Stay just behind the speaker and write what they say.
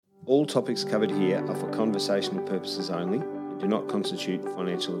All topics covered here are for conversational purposes only and do not constitute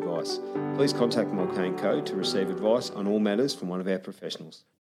financial advice. Please contact Mulcahy & Co to receive advice on all matters from one of our professionals.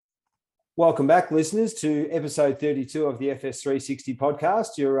 Welcome back, listeners, to episode 32 of the FS360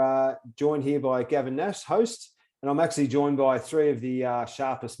 podcast. You're joined here by Gavin Nash, host, and I'm actually joined by three of the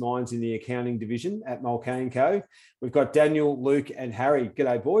sharpest minds in the accounting division at Mulcahy & Co. We've got Daniel, Luke, and Harry.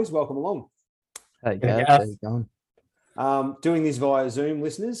 G'day, boys. Welcome along. Hey, Gav. How you going? Doing this via Zoom,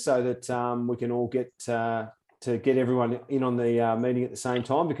 listeners, so that we can all get to get everyone in on the meeting at the same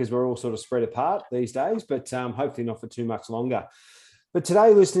time, because we're all sort of spread apart these days, but hopefully not for too much longer. But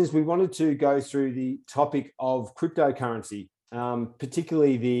today, listeners, we wanted to go through the topic of cryptocurrency,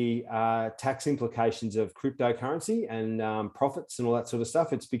 particularly the tax implications of cryptocurrency and profits and all that sort of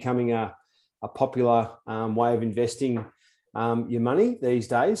stuff. It's becoming a popular way of investing your money these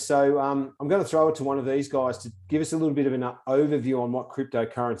days. So I'm going to throw it to one of these guys to give us a little bit of an overview on what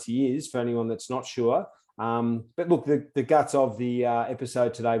cryptocurrency is for anyone that's not sure. But look, the guts of the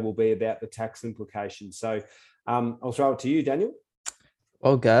episode today will be about the tax implications. So I'll throw it to you, Daniel.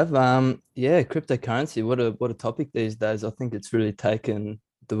 Well, Gav, cryptocurrency, what a topic these days. I think it's really taken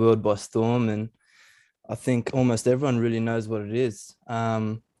the world by storm, and I think almost everyone really knows what it is.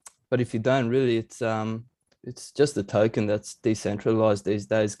 But if you don't really, it's just a token that's decentralized these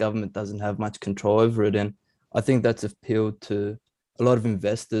days. Government doesn't have much control over it, and I think that's appealed to a lot of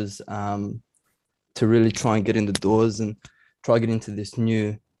investors to really try and get in the doors and try and get into this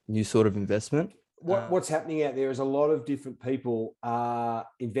new sort of investment. What's happening out there is a lot of different people are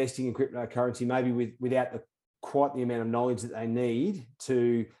investing in cryptocurrency, maybe without quite the amount of knowledge that they need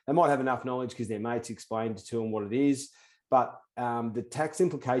to. They might have enough knowledge because their mates explained to them what it is, but the tax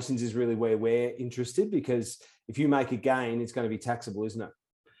implications is really where we're interested, because if you make a gain, it's going to be taxable, isn't it?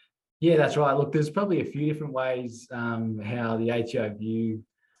 Yeah, that's right. Look, there's probably a few different ways how the ATO view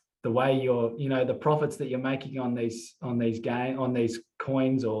the way the profits that you're making on these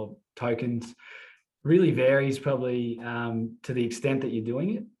coins or tokens really varies probably to the extent that you're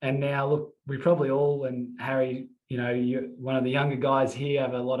doing it. And now, look, we probably all, and Harry, you're one of the younger guys here,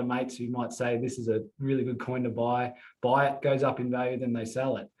 have a lot of mates who might say this is a really good coin to buy it, goes up in value, then they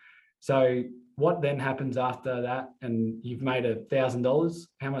sell it. So what then happens after that? And you've made $1,000,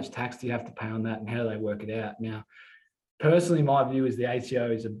 how much tax do you have to pay on that, and how do they work it out? Now, personally, my view is the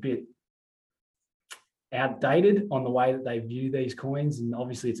ATO is a bit outdated on the way that they view these coins, and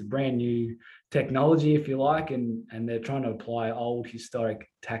obviously it's a brand new technology, if you like, and they're trying to apply old historic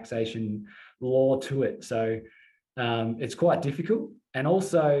taxation law to it. So it's quite difficult. And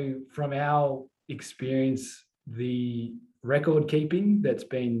also, from our experience, the record keeping that's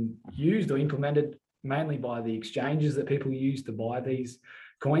been used or implemented mainly by the exchanges that people use to buy these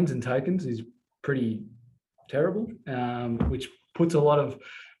coins and tokens is pretty terrible, which puts a lot of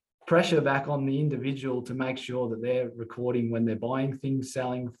pressure back on the individual to make sure that they're recording when they're buying things,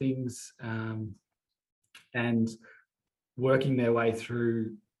 selling things, and working their way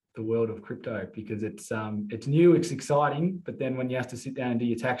through the world of crypto, because it's new, it's exciting, but then when you have to sit down and do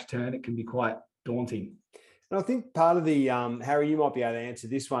your tax return, it can be quite daunting. And I think part of the, Harry, you might be able to answer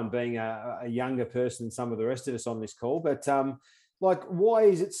this one, being a younger person than some of the rest of us on this call, but why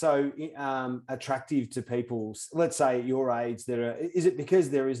is it so attractive to people, let's say at your age, is it because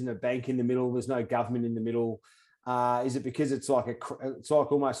there isn't a bank in the middle, there's no government in the middle? Is it because it's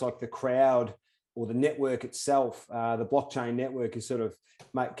almost like the crowd or the network itself, the blockchain network is sort of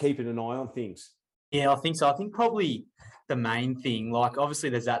keeping an eye on things? Yeah, I think so. I think probably the main thing, obviously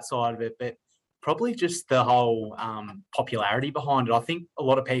there's that side of it, but probably just the whole popularity behind it. I think a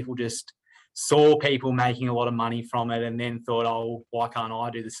lot of people just saw people making a lot of money from it and then thought, oh, why can't I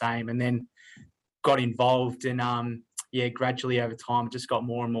do the same? And then got involved, and gradually over time it just got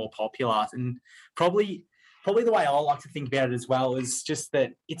more and more popular. And probably the way I like to think about it as well is just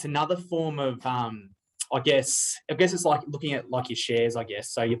that it's another form of I guess it's like looking at like your shares, I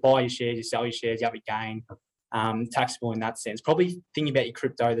guess. So you buy your shares, you sell your shares, you have a gain, taxable in that sense. Probably thinking about your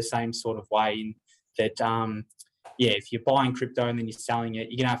crypto the same sort of way, in that if you're buying crypto and then you're selling it,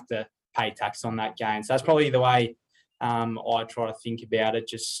 you're gonna have to pay tax on that gain. So that's probably the way I try to think about it.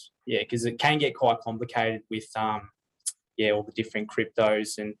 Just because it can get quite complicated with all the different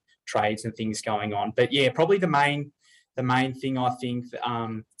cryptos and trades and things going on. But probably the main thing I think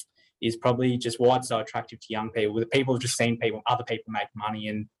is probably just why it's so attractive to young people. The people have just seen other people make money,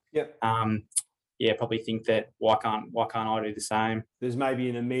 and probably think that why can't I do the same? There's maybe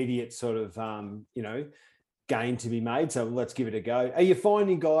an immediate sort of gain to be made, so let's give it a go. Are you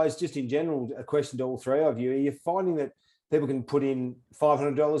finding, guys, just in general, a question to all three of you, are you finding that people can put in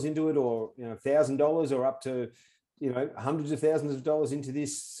 $500 into it, or $1,000, or up to hundreds of thousands of dollars into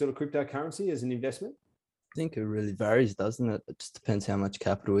this sort of cryptocurrency as an investment? I think it really varies, doesn't it? It just depends how much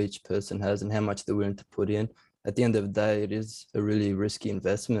capital each person has and how much they're willing to put in. At the end of the day, it is a really risky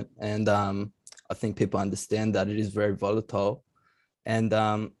investment. And I think people understand that it is very volatile. And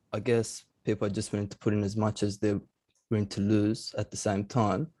I guess people are just willing to put in as much as they're willing to lose at the same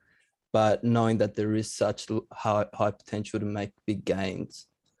time. But knowing that there is such high potential to make big gains,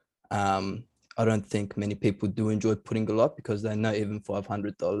 I don't think many people do enjoy putting a lot because they know even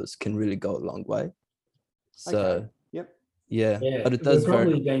 $500 can really go a long way. So, Okay. Yep. Yeah, but it we've does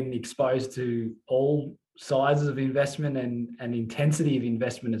probably been exposed to all sizes of investment and intensity of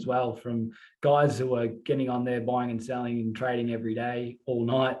investment as well, from guys who are getting on there buying and selling and trading every day, all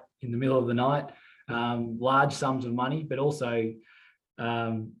night, in the middle of the night, large sums of money, but also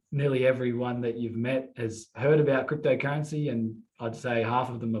nearly everyone that you've met has heard about cryptocurrency, and I'd say half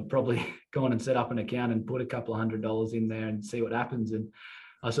of them have probably gone and set up an account and put a couple of $100 in there and see what happens. And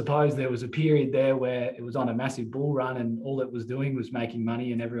I suppose there was a period there where it was on a massive bull run and all it was doing was making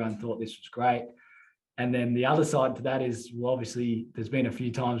money and everyone thought this was great. And then the other side to that is, well, obviously there's been a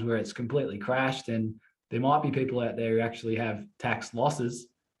few times where it's completely crashed, and there might be people out there who actually have tax losses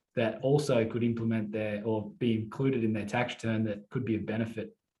that also could implement their or be included in their tax return that could be of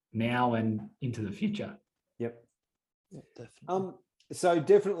benefit now and into the future. Yep. Yeah, definitely. So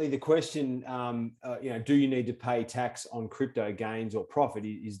definitely the question, do you need to pay tax on crypto gains or profit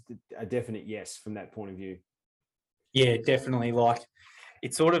is a definite yes from that point of view. Yeah, definitely. Like,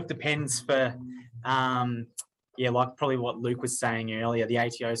 it sort of depends for, like probably what Luke was saying earlier, the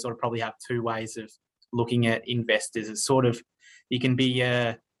ATO sort of probably have two ways of looking at investors. It's sort of, you can be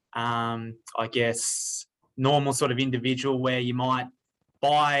a, I guess, normal sort of individual where you might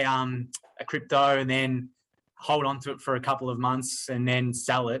buy a crypto and then hold on to it for a couple of months and then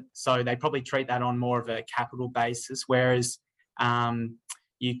sell it. So they probably treat that on more of a capital basis, whereas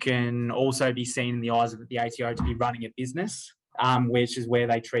you can also be seen in the eyes of the ATO to be running a business, which is where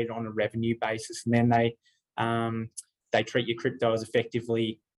they treat it on a revenue basis. And then they treat your crypto as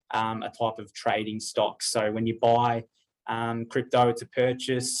effectively a type of trading stock. So when you buy crypto, it's a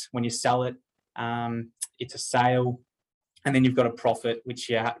purchase. When you sell it, it's a sale. And then you've got a profit, which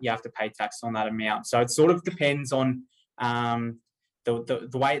you have to pay tax on that amount. So it sort of depends on the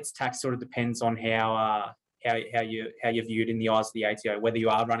way it's taxed. Sort of depends on how you're viewed in the eyes of the ATO, whether you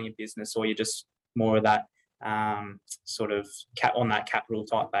are running a business or you're just more of that sort of on that capital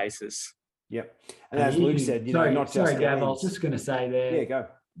type basis. Yep. And as Luke said, not just. Sorry, Gav, I was just going to say there. Yeah, go.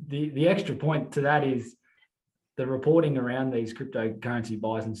 The extra point to that is the reporting around these cryptocurrency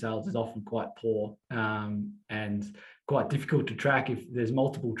buys and sales is often quite poor and quite difficult to track. If there's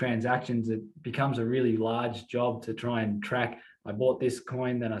multiple transactions, it becomes a really large job to try and track. I bought this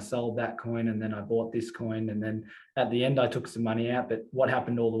coin, then I sold that coin, and then I bought this coin, and then at the end I took some money out, but what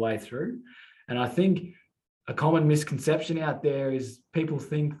happened all the way through? And I think a common misconception out there is people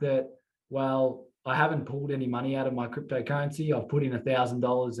think that, well, I haven't pulled any money out of my cryptocurrency. I've put in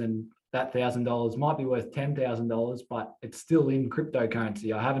 $1,000 and that $1,000 might be worth $10,000, but it's still in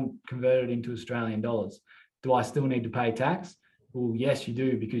cryptocurrency. I haven't converted it into Australian dollars. Do I still need to pay tax? Well, yes, you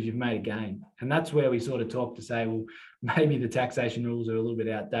do, because you've made a gain. And that's where we sort of talk to say, well, maybe the taxation rules are a little bit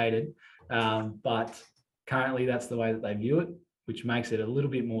outdated, but currently that's the way that they view it, which makes it a little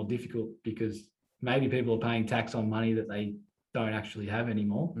bit more difficult because maybe people are paying tax on money that they don't actually have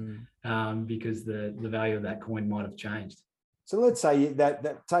anymore because the value of that coin might have changed. So let's say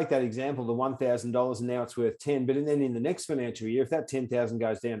that take that example, the $1,000 and now it's worth 10, but then in the next financial year, if that 10,000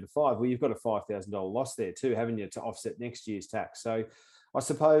 goes down to 5, well, you've got a $5,000 loss there too, haven't you, to offset next year's tax. So I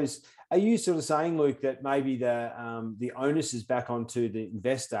suppose, are you sort of saying, Luke, that maybe the onus is back onto the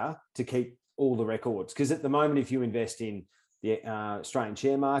investor to keep all the records? Because at the moment, if you invest in the Australian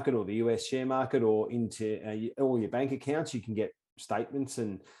share market or the US share market or into all your bank accounts, you can get statements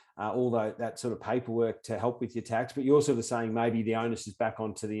and all that sort of paperwork to help with your tax. But you're sort of saying maybe the onus is back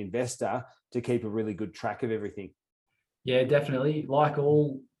onto the investor to keep a really good track of everything. Yeah, definitely. Like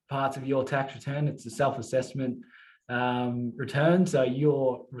all parts of your tax return, it's a self-assessment return. So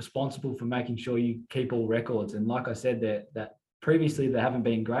you're responsible for making sure you keep all records. And like I said, that previously they haven't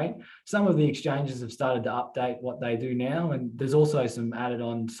been great. Some of the exchanges have started to update what they do now. And there's also some added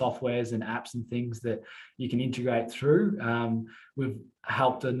on softwares and apps and things that you can integrate through. We've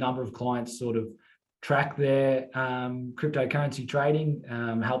helped a number of clients sort of track their cryptocurrency trading,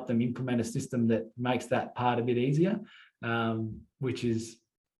 help them implement a system that makes that part a bit easier, which is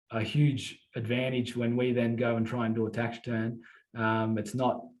a huge advantage when we then go and try and do a tax return. It's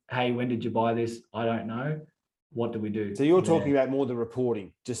not, hey, when did you buy this? I don't know. What do we do? So you're talking about more the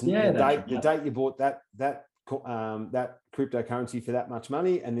reporting, just the date you bought that that cryptocurrency for that much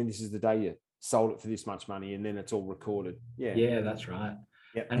money, and then this is the day you sold it for this much money, and then it's all recorded. Yeah, that's right.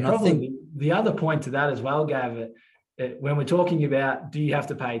 Yep. And probably the other point to that as well, Gav, when we're talking about do you have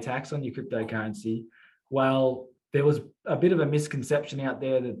to pay tax on your cryptocurrency, well, there was a bit of a misconception out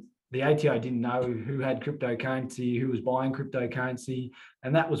there that the ATO didn't know who had cryptocurrency, who was buying cryptocurrency,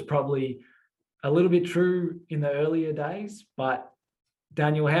 and that was probably a little bit true in the earlier days. But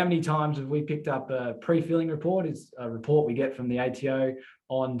Daniel, how many times have we picked up a pre-filling report? It's a report we get from the ATO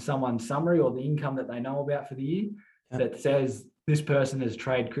on someone's summary or the income that they know about for the year that says this person has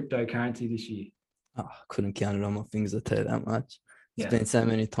traded cryptocurrency this year. Oh, I couldn't count it on my fingers, I tell you that much. It's been so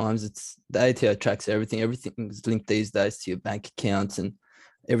many times. It's the ATO tracks everything. Everything's linked these days to your bank accounts, and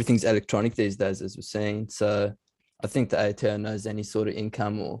everything's electronic these days, as we're saying. So I think the ATO knows any sort of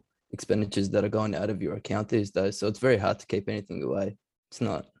income or expenditures that are going out of your account these days. So it's very hard to keep anything away. It's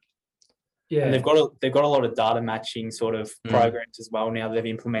not. Yeah, and they've got a lot of data matching sort of programs as well now they've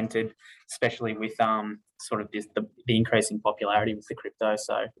implemented, especially with sort of the increasing popularity with the crypto.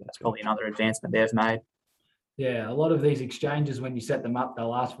 So that's probably another advancement they've made. Yeah, a lot of these exchanges, when you set them up,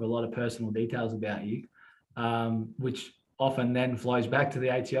 they'll ask for a lot of personal details about you, which often then flows back to the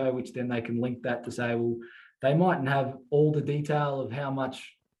ATO, which then they can link that to say, well, they mightn't have all the detail of how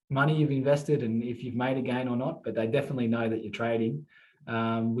much money you've invested and if you've made a gain or not, but they definitely know that you're trading,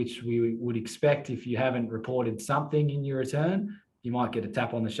 which we would expect if you haven't reported something in your return, you might get a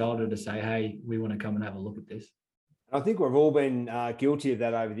tap on the shoulder to say, hey, we want to come and have a look at this. I think we've all been guilty of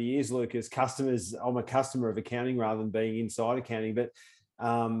that over the years, Luke, as customers. I'm a customer of accounting rather than being inside accounting. But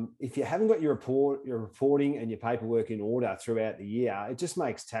if you haven't got your reporting and your paperwork in order throughout the year, it just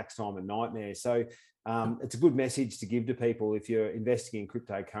makes tax time a nightmare. So it's a good message to give to people if you're investing in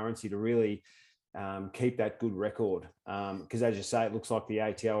cryptocurrency to really keep that good record. Because as you say, it looks like the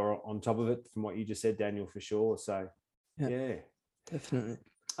ATO are on top of it from what you just said, Daniel, for sure. So, yeah. Definitely.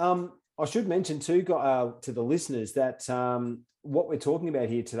 I should mention too to the listeners that what we're talking about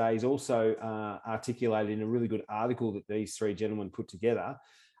here today is also articulated in a really good article that these three gentlemen put together.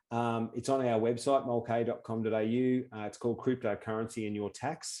 It's on our website, mulcahy.com.au. It's called Cryptocurrency and Your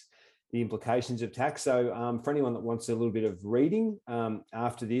Tax, the Implications of Tax. So for anyone that wants a little bit of reading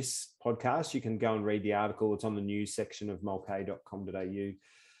after this podcast, you can go and read the article. It's on the news section of mulcahy.com.au.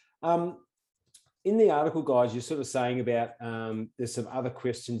 In the article, guys, you're sort of saying about there's some other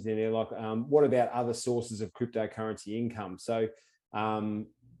questions in there, like what about other sources of cryptocurrency income? So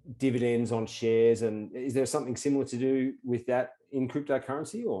dividends on shares, and is there something similar to do with that in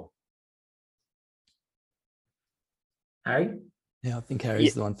cryptocurrency or? Harry? Yeah, I think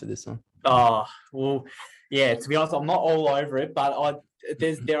Harry's the one for this one. Oh, well, yeah, to be honest, I'm not all over it, but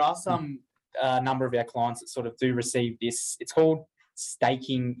there are some number of our clients that sort of do receive this. It's called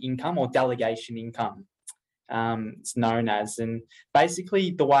staking income or delegation income, it's known as. And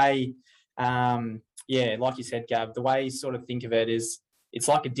basically the way, like you said, Gav, the way you sort of think of it is it's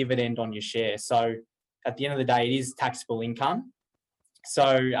like a dividend on your share. So at the end of the day, it is taxable income.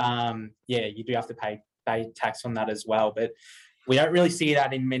 So, you do have to pay tax on that as well. But we don't really see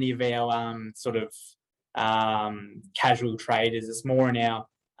that in many of our sort of casual traders. It's more in our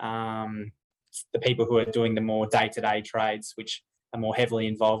the people who are doing the more day-to-day trades, which are more heavily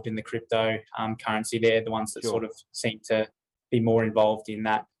involved in the crypto currency. They're the ones that sort of seem to be more involved in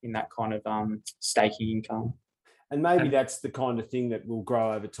that kind of staking income. And maybe that's the kind of thing that will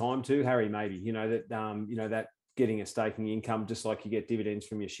grow over time too, Harry. Maybe that getting a staking income, just like you get dividends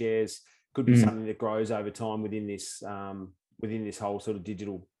from your shares, could be something that grows over time within this whole sort of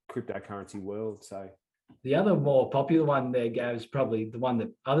digital cryptocurrency world. So. The other more popular one there, Gav, is probably the one that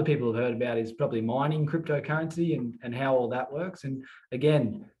other people have heard about, is probably mining cryptocurrency and how all that works. And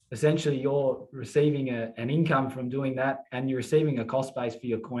again, essentially you're receiving an income from doing that, and you're receiving a cost base for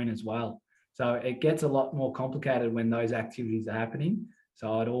your coin as well. So it gets a lot more complicated when those activities are happening.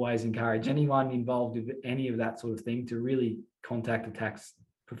 So I'd always encourage anyone involved with any of that sort of thing to really contact a tax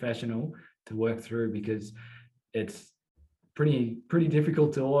professional to work through, because it's pretty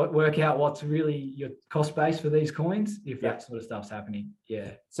difficult to work out what's really your cost base for these coins if that sort of stuff's happening.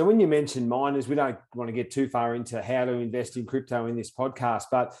 Yeah. So when you mention miners, we don't want to get too far into how to invest in crypto in this podcast,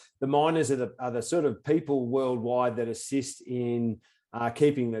 but the miners are the sort of people worldwide that assist in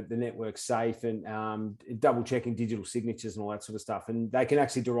keeping the network safe and double checking digital signatures and all that sort of stuff. And they can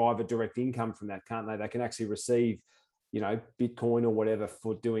actually derive a direct income from that, can't they? They can actually receive, Bitcoin or whatever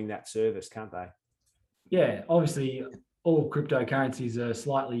for doing that service, can't they? Yeah, obviously all cryptocurrencies are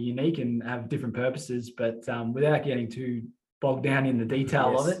slightly unique and have different purposes, but without getting too bogged down in the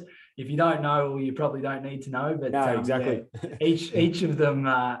detail of it, if you don't know, you probably don't need to know. But no, exactly. Each of them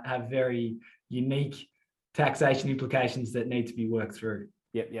have very unique taxation implications that need to be worked through.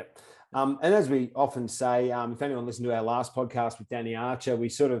 Yep. And as we often say, if anyone listened to our last podcast with Danny Archer, we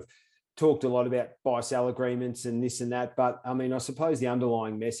sort of talked a lot about buy-sell agreements and this and that. But I mean, I suppose the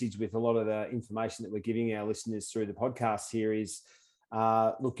underlying message with a lot of the information that we're giving our listeners through the podcast here is,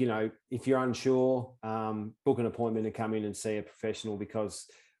 look, you know, if you're unsure, book an appointment and come in and see a professional, because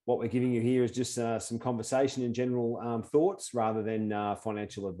what we're giving you here is just some conversation and general thoughts rather than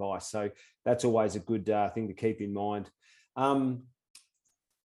financial advice. So that's always a good thing to keep in mind.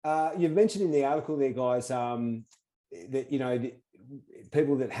 You've mentioned in the article there, guys, that, you know,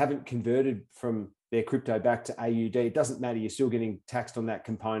 people that haven't converted from their crypto back to AUD, it doesn't matter. You're still getting taxed on that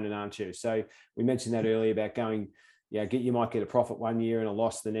component, aren't you? So we mentioned that earlier about going, you might get a profit one year and a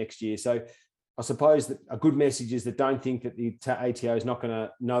loss the next year. So I suppose that a good message is that don't think that the ATO is not going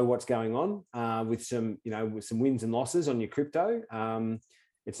to know what's going on with some wins and losses on your crypto.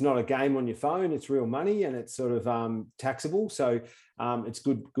 It's not a game on your phone; it's real money, and it's sort of taxable. So it's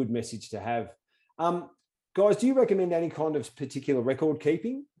good message to have. Guys, do you recommend any kind of particular record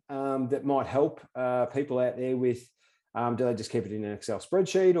keeping that might help people out there with? Do they just keep it in an Excel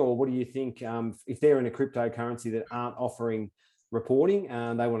spreadsheet, or what do you think if they're in a cryptocurrency that aren't offering reporting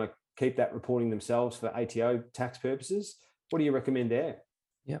and they want to keep that reporting themselves for ATO tax purposes? What do you recommend there?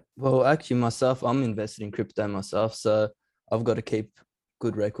 Yeah, well, actually myself, I'm invested in crypto myself, so I've got to keep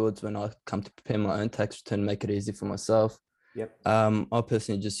good records when I come to prepare my own tax return, make it easy for myself. Yep. I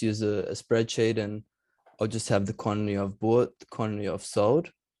personally just use a spreadsheet, and I'll just have the quantity I've bought, the quantity I've sold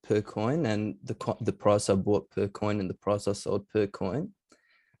per coin, and the price I bought per coin and the price I sold per coin.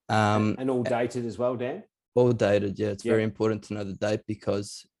 And all dated as well, Dan? All dated, yeah. It's very important to know the date,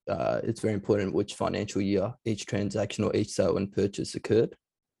 because it's very important which financial year each transaction or each sale and purchase occurred.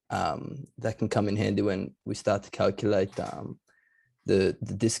 That can come in handy when we start to calculate the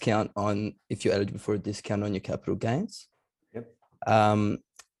discount on, if you're eligible for a discount on your capital gains. Yep.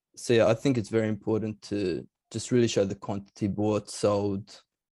 So yeah, I think it's very important to just really show the quantity bought, sold,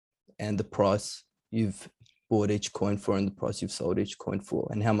 and the price you've bought each coin for and the price you've sold each coin for,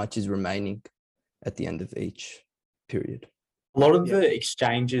 and how much is remaining at the end of each period. A lot of the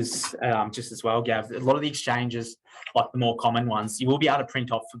exchanges, just as well, Gav, a lot of the exchanges, like the more common ones, you will be able to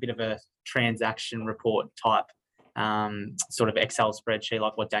print off a bit of a transaction report type sort of Excel spreadsheet,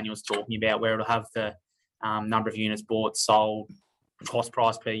 like what Daniel was talking about, where it'll have the number of units bought, sold, cost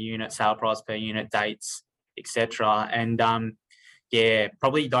price per unit, sale price per unit, dates, etc. And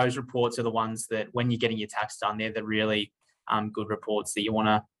probably those reports are the ones that when you're getting your tax done, they're the really good reports that you want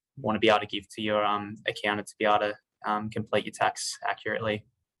to be able to give to your accountant to be able to complete your tax accurately.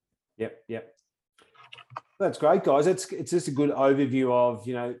 Yep. That's great, guys. It's just a good overview of,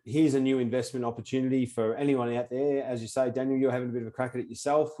 you know, here's a new investment opportunity for anyone out there. As you say, Daniel, you're having a bit of a crack at it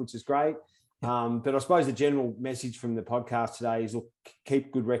yourself, which is great. But I suppose the general message from the podcast today is, look,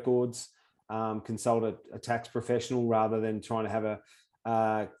 keep good records, consult a tax professional rather than trying to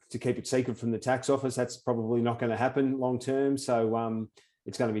have to keep it secret from the tax office. That's probably not going to happen long term. So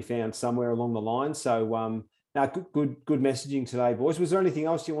it's going to be found somewhere along the line. So now, good messaging today, boys. Was there anything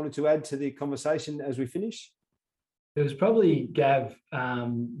else you wanted to add to the conversation as we finish? It was probably, Gav,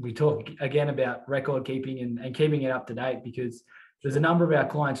 we talk again about record keeping and keeping it up to date, because there's a number of our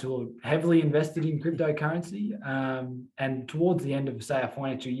clients who are heavily invested in cryptocurrency. And towards the end of, say, a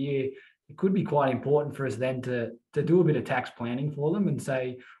financial year, it could be quite important for us then to do a bit of tax planning for them and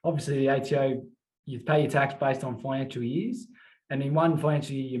say, obviously, the ATO, you pay your tax based on financial years. And in one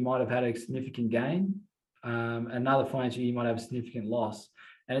financial year, you might have had a significant gain. Another financial year, you might have a significant loss.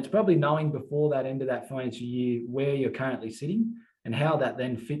 And it's probably knowing before that end of that financial year where you're currently sitting and how that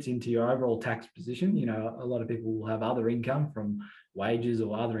then fits into your overall tax position. You know, a lot of people will have other income from wages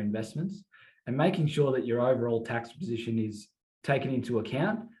or other investments, and making sure that your overall tax position is taken into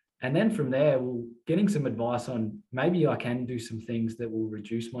account. And then from there, we're getting some advice on maybe I can do some things that will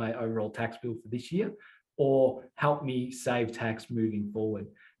reduce my overall tax bill for this year or help me save tax moving forward.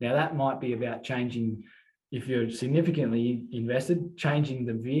 Now, that might be about changing, if you're significantly invested, changing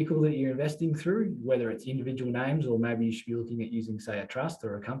the vehicle that you're investing through, whether it's individual names or maybe you should be looking at using, say, a trust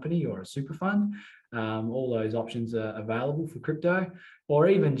or a company or a super fund. All those options are available for crypto, or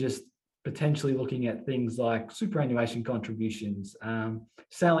even just potentially looking at things like superannuation contributions,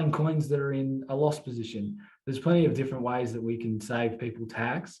 selling coins that are in a loss position. There's plenty of different ways that we can save people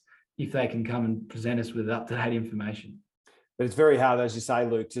tax if they can come and present us with up-to-date information. But it's very hard, as you say,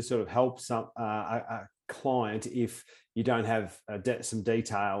 Luke, to sort of help a client if you don't have some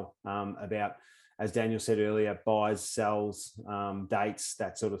detail about, as Daniel said earlier, buys, sells, dates,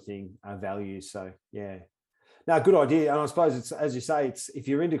 that sort of thing, values. So yeah, no, good idea. And I suppose it's, as you say, it's if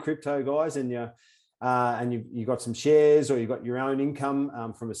you're into crypto, guys, and and you've got some shares or you've got your own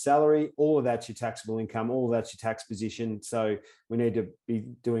income from a salary, all of that's your taxable income, all of that's your tax position. So we need to be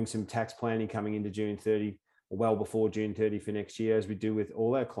doing some tax planning coming into June 30 or well before June 30 for next year, as we do with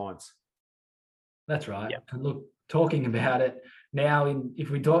all our clients. That's right. Yep. And look, talking about it now, if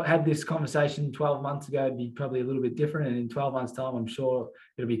we had this conversation 12 months ago, it'd be probably a little bit different. And in 12 months' time, I'm sure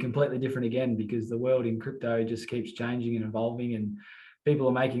it'll be completely different again, because the world in crypto just keeps changing and evolving, and people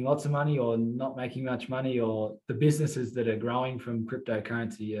are making lots of money or not making much money, or the businesses that are growing from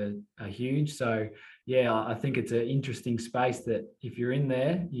cryptocurrency are huge. So yeah, I think it's an interesting space that if you're in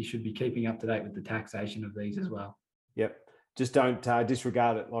there, you should be keeping up to date with the taxation of these as well. Yep. Just don't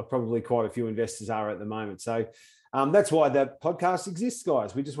disregard it, like probably quite a few investors are at the moment. So that's why the podcast exists,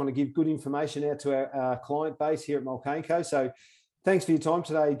 guys. We just want to give good information out to our client base here at Mulcahy & Co. So thanks for your time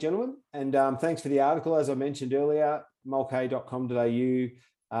today, gentlemen. And thanks for the article. As I mentioned earlier, mulcahy.com.au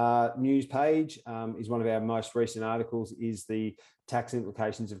news page is one of our most recent articles, is the tax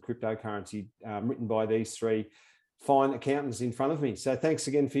implications of cryptocurrency, written by these three fine accountants in front of me. So thanks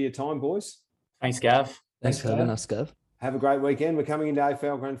again for your time, boys. Thanks, Gav. Thanks for having us, Gav. Have a great weekend. We're coming into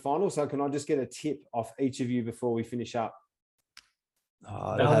AFL Grand Final. So can I just get a tip off each of you before we finish up?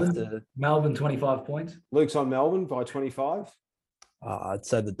 Melbourne 25 points. Luke's on Melbourne by 25. I'd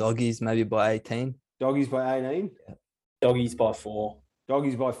say the Doggies maybe by 18. Doggies by 18. Doggies by 4.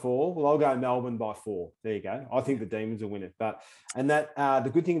 Doggies by 4. Well, I'll go Melbourne by 4. There you go. I think the Demons will win it.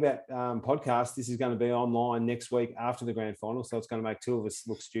 The good thing about podcast, this is going to be online next week after the grand final, so it's going to make two of us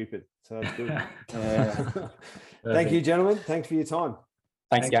look stupid. So that's good. Thank you, gentlemen. Thanks for your time.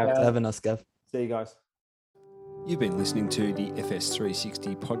 Thanks, Gav. Thanks for having us, Gav. See you guys. You've been listening to the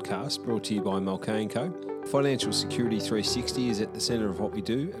FS360 podcast, brought to you by Mulcahy & Co. Financial Security 360 is at the centre of what we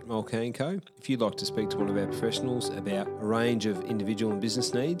do at Mulcahy & Co. If you'd like to speak to one of our professionals about a range of individual and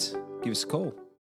business needs, give us a call.